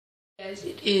Guys,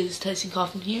 it is Tyson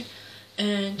Kaufman here,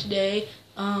 and today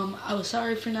I was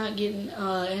sorry for not getting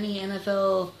any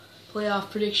NFL playoff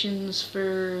predictions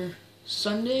for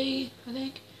Sunday, I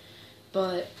think,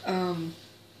 but I'm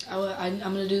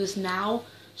gonna do this now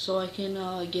so I can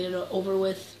get it over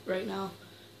with right now.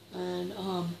 And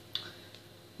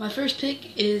my first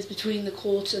pick is between the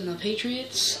Colts and the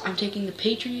Patriots. I'm taking the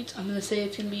Patriots. I'm gonna say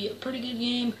it's gonna be a pretty good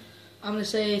game. I'm gonna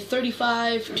say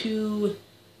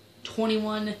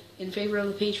 35-21 in favor of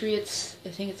the Patriots. I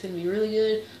think it's going to be really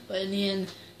good, but in the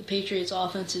end, the Patriots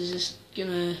offense is just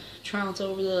going to trounce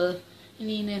over the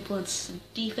Indianapolis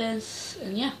defense,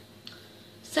 and yeah.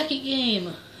 Second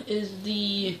game is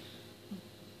the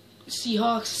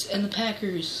Seahawks and the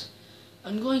Packers.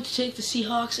 I'm going to take the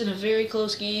Seahawks in a very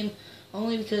close game,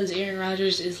 only because Aaron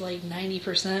Rodgers is like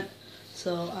 90%,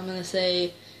 so I'm going to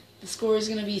say the score is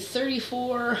going to be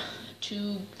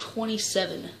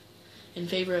 34-27 in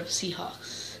favor of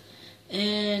Seahawks.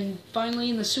 And finally,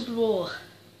 in the Super Bowl,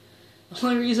 the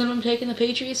only reason I'm taking the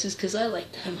Patriots is because I like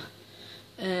them.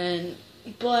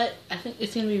 But I think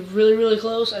it's going to be really, really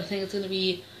close. I think it's going to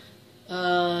be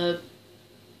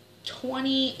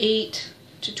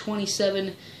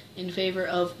 28-27 in favor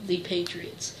of the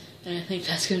Patriots. And I think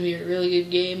that's going to be a really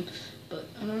good game. But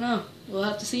I don't know. We'll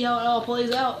have to see how it all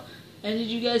plays out. And did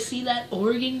you guys see that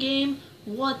Oregon game?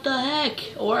 What the heck?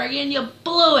 Oregon, you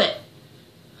blew it!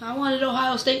 I wanted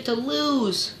Ohio State to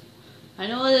lose. I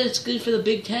know that it's good for the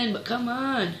Big Ten, but come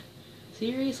on.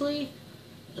 Seriously?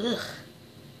 Ugh.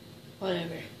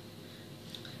 Whatever.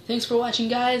 Thanks for watching,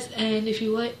 guys, and if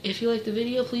you like the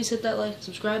video, please hit that like and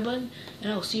subscribe button,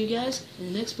 and I will see you guys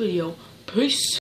in the next video. Peace!